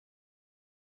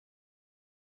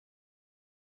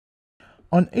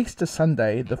On Easter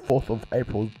Sunday, the 4th of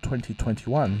April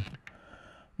 2021,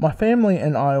 my family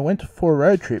and I went for a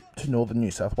road trip to northern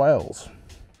New South Wales.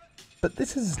 But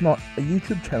this is not a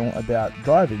YouTube channel about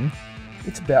driving,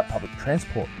 it's about public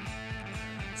transport.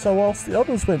 So whilst the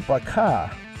others went by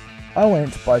car, I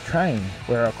went by train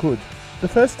where I could. The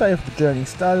first day of the journey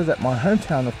started at my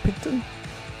hometown of Picton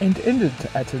and ended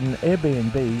at an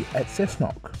Airbnb at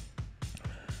Cessnock.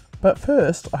 But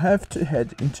first I have to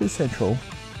head into Central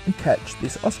and catch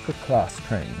this Oscar class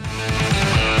train.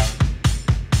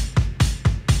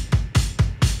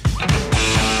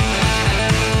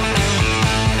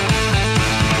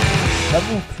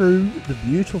 Travel through the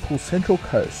beautiful Central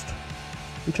Coast,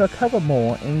 which I cover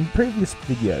more in previous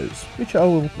videos, which I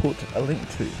will put a link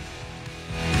to.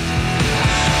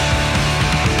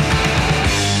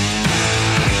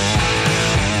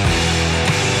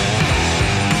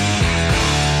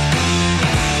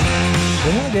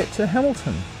 Then I get to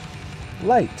Hamilton.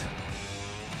 Late.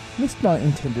 Missed my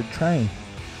intended train.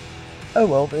 Oh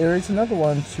well, there is another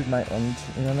one to Maitland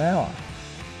in an hour.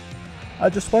 I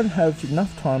just won't have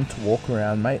enough time to walk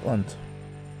around Maitland.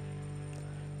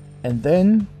 And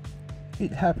then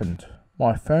it happened.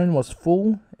 My phone was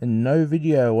full and no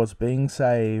video was being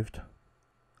saved.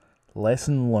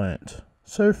 Lesson learnt.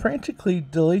 So frantically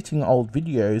deleting old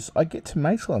videos, I get to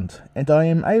Maitland and I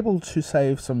am able to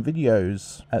save some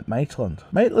videos at Maitland.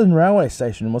 Maitland Railway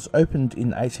Station was opened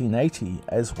in 1880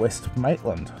 as West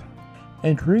Maitland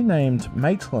and renamed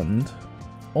Maitland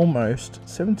almost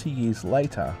 70 years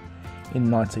later in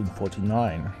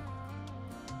 1949.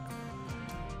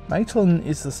 Maitland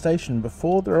is the station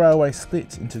before the railway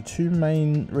split into two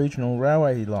main regional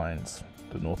railway lines,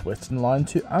 the North Western Line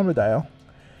to Armidale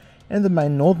and the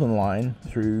main Northern Line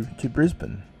through to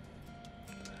Brisbane.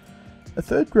 A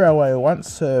third railway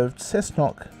once served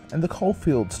Cessnock and the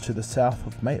coalfields to the south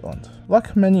of Maitland.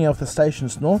 Like many of the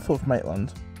stations north of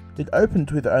Maitland, it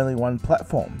opened with only one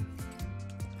platform.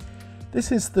 This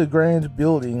is the grand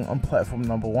building on platform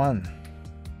number 1.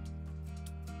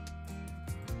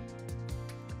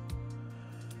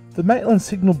 The Maitland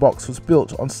signal box was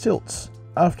built on stilts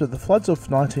after the floods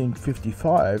of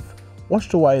 1955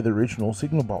 washed away the original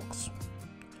signal box.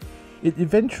 It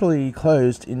eventually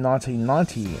closed in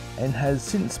 1990 and has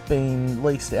since been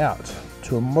leased out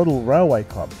to a model railway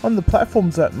club. On the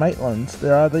platforms at Maitland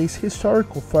there are these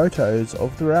historical photos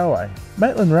of the railway.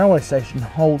 Maitland Railway Station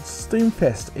holds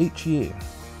Steamfest each year.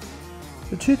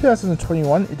 The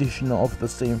 2021 edition of the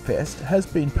Steamfest has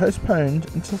been postponed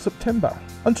until September,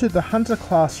 onto the Hunter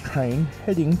class train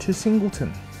heading to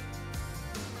Singleton.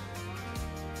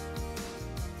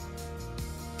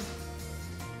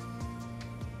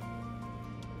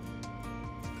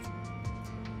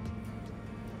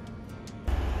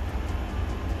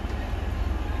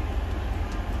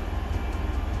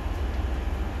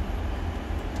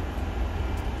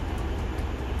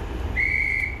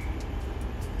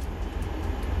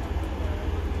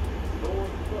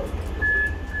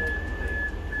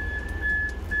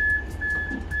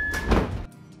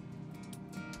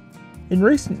 In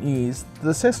recent years,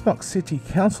 the Cessnock City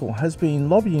Council has been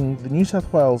lobbying the New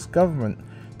South Wales Government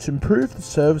to improve the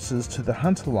services to the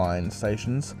Hunter Line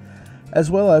stations,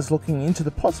 as well as looking into the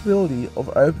possibility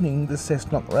of opening the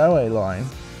Cessnock Railway Line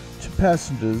to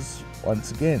passengers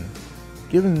once again,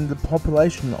 given the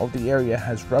population of the area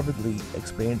has rapidly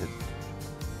expanded.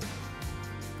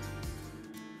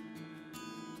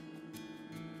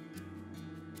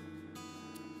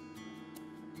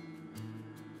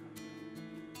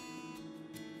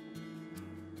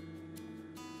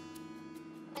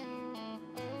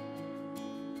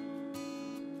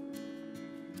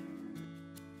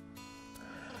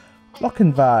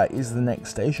 Lochinvar is the next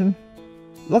station.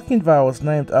 Lochinvar was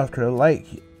named after a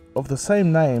lake of the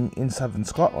same name in southern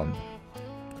Scotland.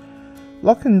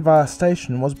 Lochinvar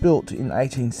station was built in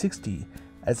 1860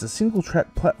 as a single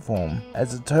track platform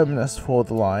as a terminus for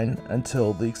the line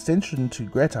until the extension to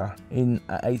Greta in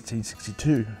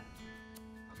 1862.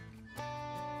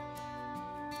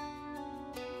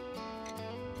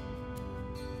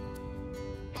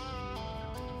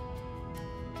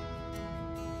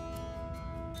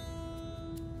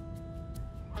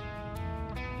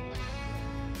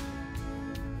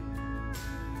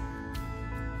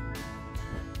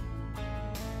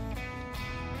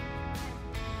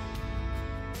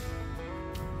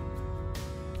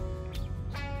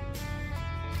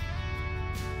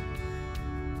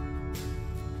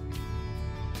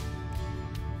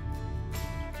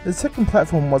 The second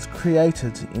platform was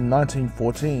created in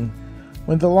 1914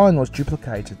 when the line was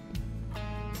duplicated.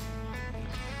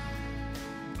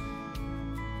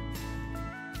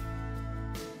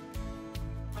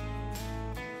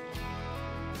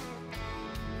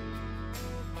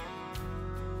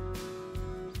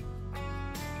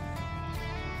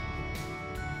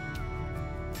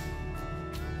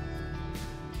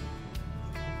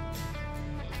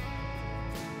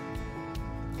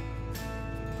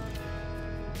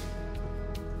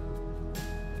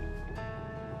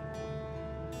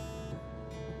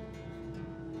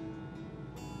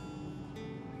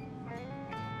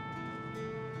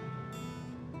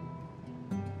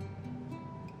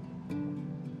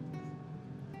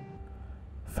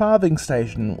 Farthing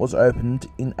Station was opened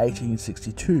in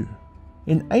 1862.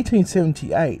 In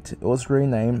 1878 it was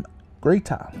renamed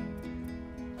Greta.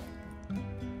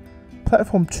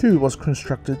 Platform 2 was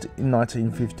constructed in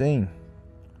 1915.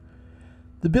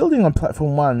 The building on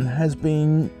Platform 1 has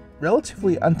been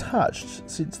relatively untouched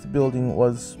since the building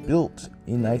was built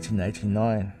in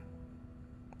 1889.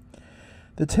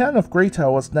 The town of Greta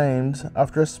was named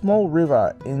after a small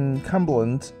river in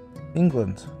Cumberland,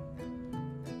 England.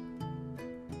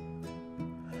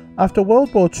 After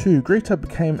World War II, Greta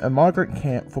became a migrant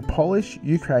camp for Polish,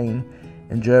 Ukraine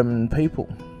and German people.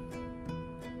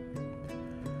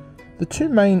 The two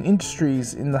main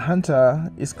industries in the Hunter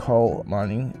is coal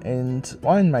mining and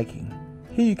winemaking.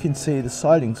 Here you can see the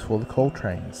sidings for the coal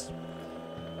trains.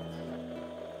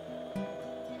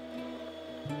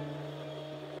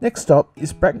 Next stop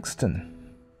is Branxton.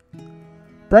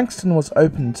 Branxton was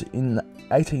opened in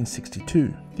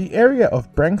 1862. The area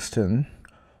of Branxton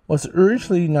was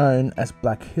originally known as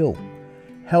Black Hill.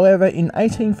 However, in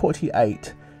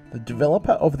 1848, the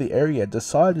developer of the area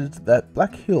decided that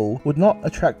Black Hill would not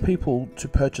attract people to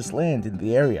purchase land in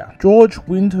the area. George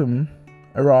Wyndham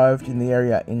arrived in the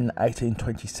area in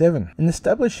 1827 and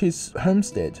established his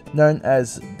homestead, known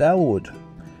as Dalewood,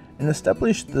 and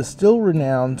established the still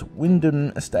renowned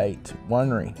Wyndham Estate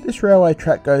Winery. This railway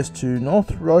track goes to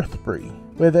North Rothbury,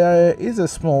 where there is a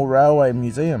small railway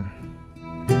museum.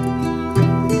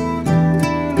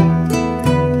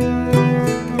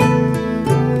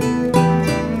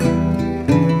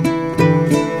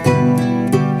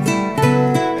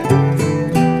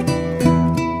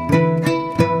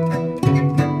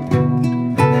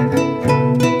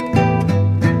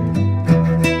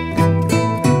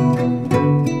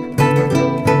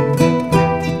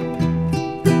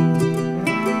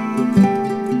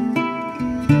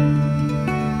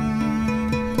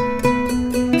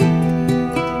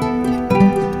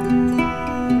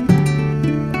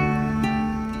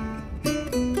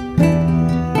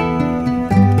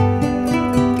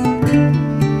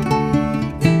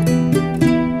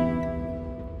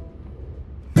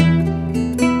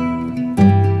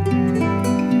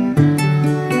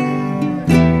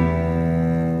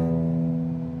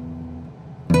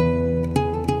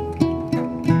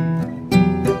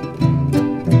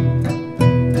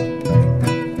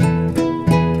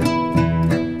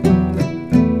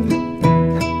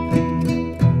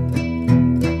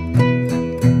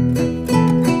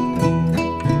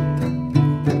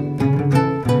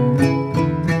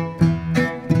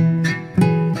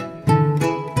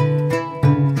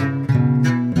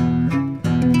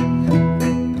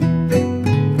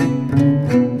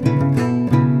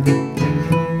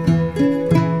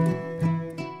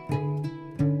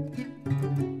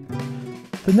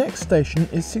 The next station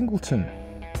is Singleton.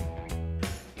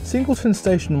 Singleton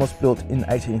Station was built in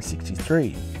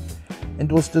 1863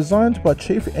 and was designed by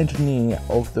Chief Engineer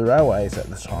of the Railways at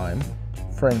the time,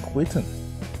 Frank Whitten.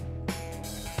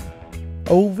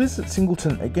 I will visit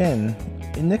Singleton again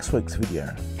in next week's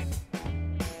video.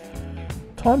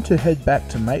 Time to head back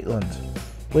to Maitland,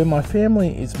 where my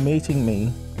family is meeting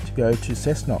me to go to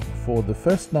Cessnock for the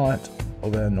first night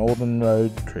of our Northern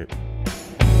Road trip.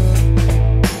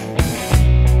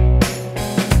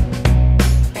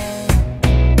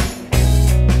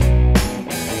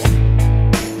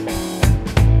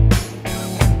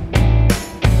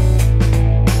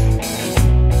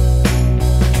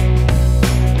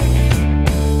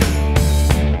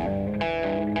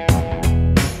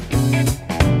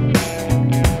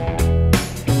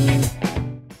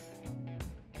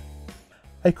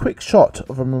 A quick shot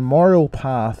of a memorial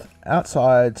path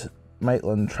outside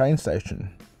Maitland train station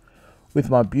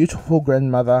with my beautiful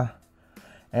grandmother,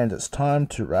 and it's time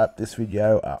to wrap this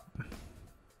video up.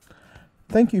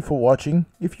 Thank you for watching.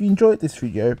 If you enjoyed this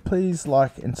video, please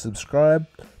like and subscribe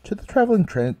to the Travelling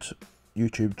Trent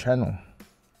YouTube channel.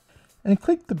 And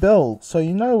click the bell so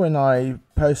you know when I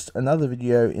post another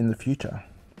video in the future.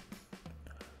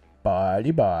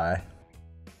 Bye-bye.